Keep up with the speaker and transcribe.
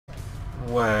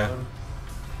Where?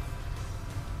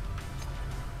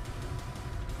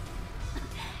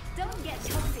 Don't get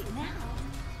toxic now.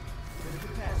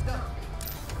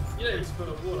 You don't need to put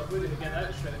a wall up, we're going to get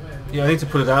out straight away. Yeah, I need to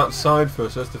put it outside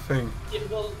first, that's the thing. Yeah,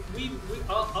 well,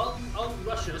 I'll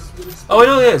rush us with a speed. Oh, I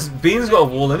know, yes. Bean's got a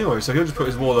wall anyway, so he'll just put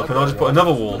his wall up and I'll just put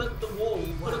another wall. Put up the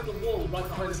wall right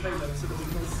behind the payload so that we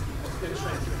can go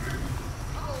straight through.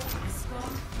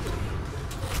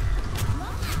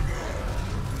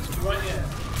 Right here.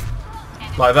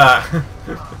 Like that.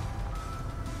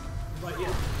 Right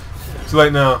here. Too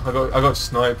late now, I got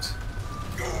sniped.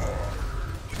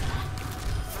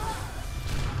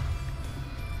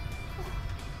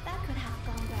 That could have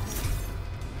gone better.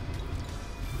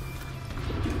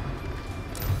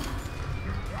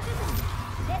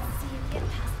 Let's see you get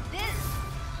past this.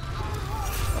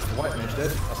 That's the white mage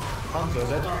dead. That's Hanzo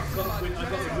dead. I got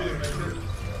the winner, mate.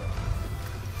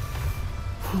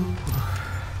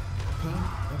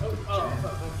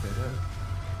 Okay, there.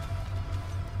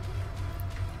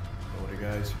 Sorry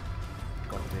guys.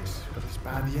 Got this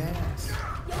bad yes.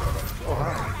 Oh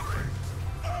hi.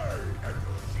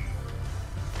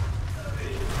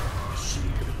 He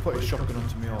could have put his shotgun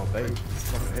onto me all day.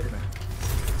 It's not gonna hit me.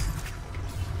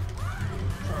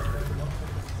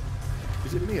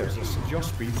 Is it me or is your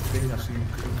speed thing? I see you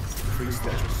increase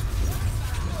steps.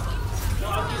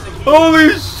 Holy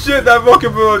shit, that rocket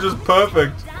barrel is just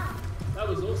perfect. That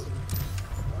was awesome.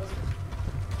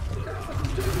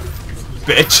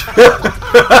 Bitch.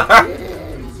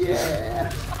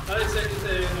 Yeah. It's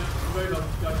a Rodon.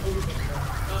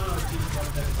 Oh,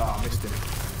 Jesus, Oh, I missed him.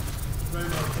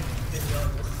 Rodon hit the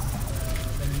armor.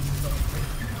 Then he uses knocked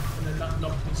and then that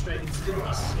knocked me straight into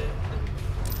us.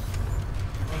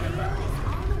 I'll get back.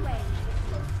 On the way.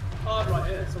 Oh, right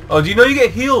here. Oh, do you know you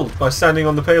get healed by standing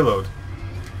on the payload?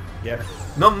 Yep.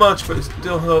 Not much, but it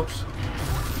still helps.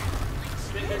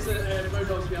 There's a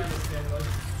Rodon's behind us again, guys.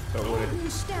 Don't worry. I've got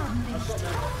Rodon, so it's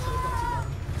not too bad.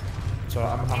 So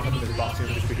I'm having this back to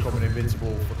just become an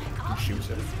invincible fucking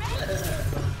shooter.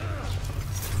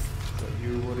 Don't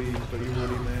you worry,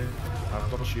 man. I've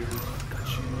got you. Got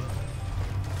you.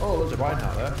 Oh, there's a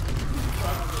Reinheart there.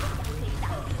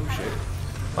 Oh shit.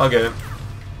 I'll get him.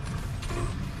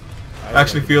 I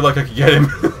actually feel like I could get him.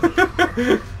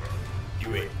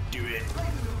 Do it. Do it.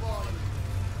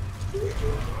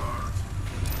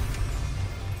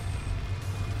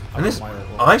 And this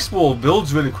ice wall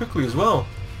builds really quickly as well.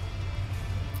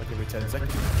 It's like every 10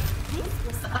 seconds.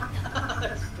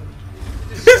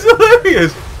 It's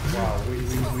hilarious! Wow,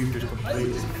 we've just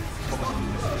completely...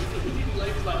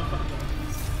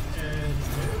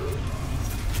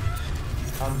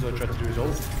 Hanzo tried to do his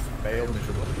ult. Failed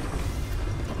miserably.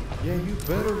 Yeah, you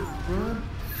better run.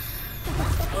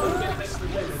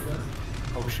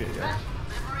 Oh shit, yeah.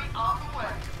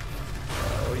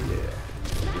 Oh yeah.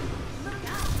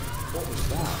 What was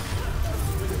that?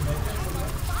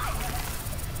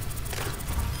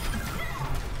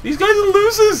 These guys are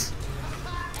losers!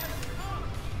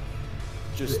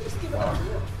 Just, wow.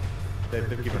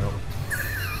 They've given up.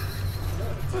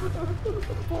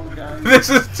 This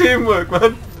is teamwork,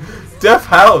 man!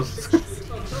 DeathHouse!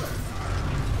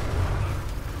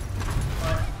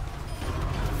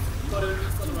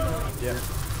 Yeah.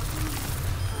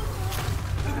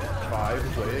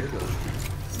 5-player kill streak.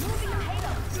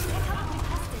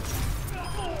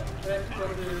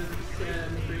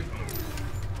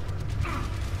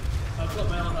 I've got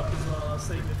my arm up as well, I'll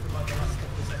save it for like the last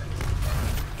couple of seconds.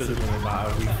 Doesn't really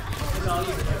matter. No, I'll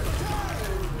use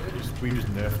it. We just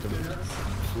nerfed him.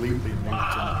 Completely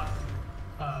nuked him.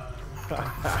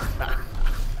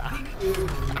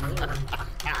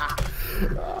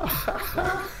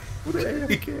 What a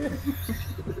AFK.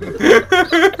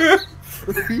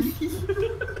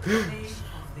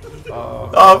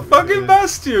 Oh, fucking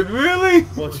Bastion, really?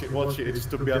 Watch it, it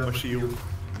stood behind my shield.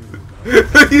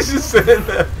 He's just sitting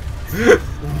there.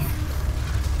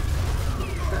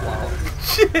 Wow.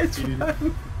 Shit, man.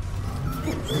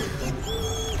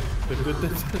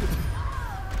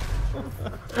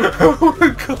 Oh my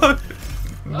god.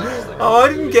 Oh, I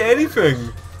didn't get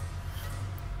anything.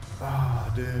 Ah,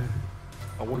 dude.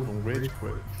 I wouldn't even rage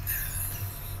quit.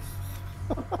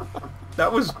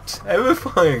 That was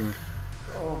terrifying.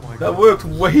 Oh my god. That worked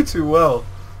way too well.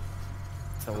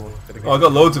 Oh, I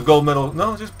got loads of gold medals.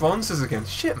 No, just bronzes again.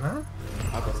 Shit, man.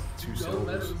 I got 2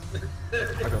 silvers.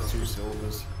 I got 2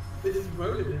 silvers. This is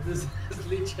rolling in this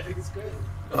Lucio, it's great.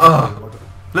 Ah,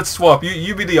 let's swap.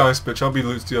 You be the ice bitch. I'll be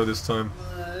Lucio this time.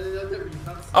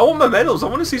 I want my medals. I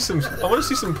want to see some. I want to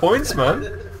see some points, man.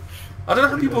 I don't know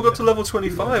how people got to level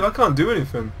 25. I can't do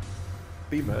anything.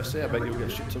 Be mercy, I bet you'll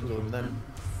get shit tons of them then.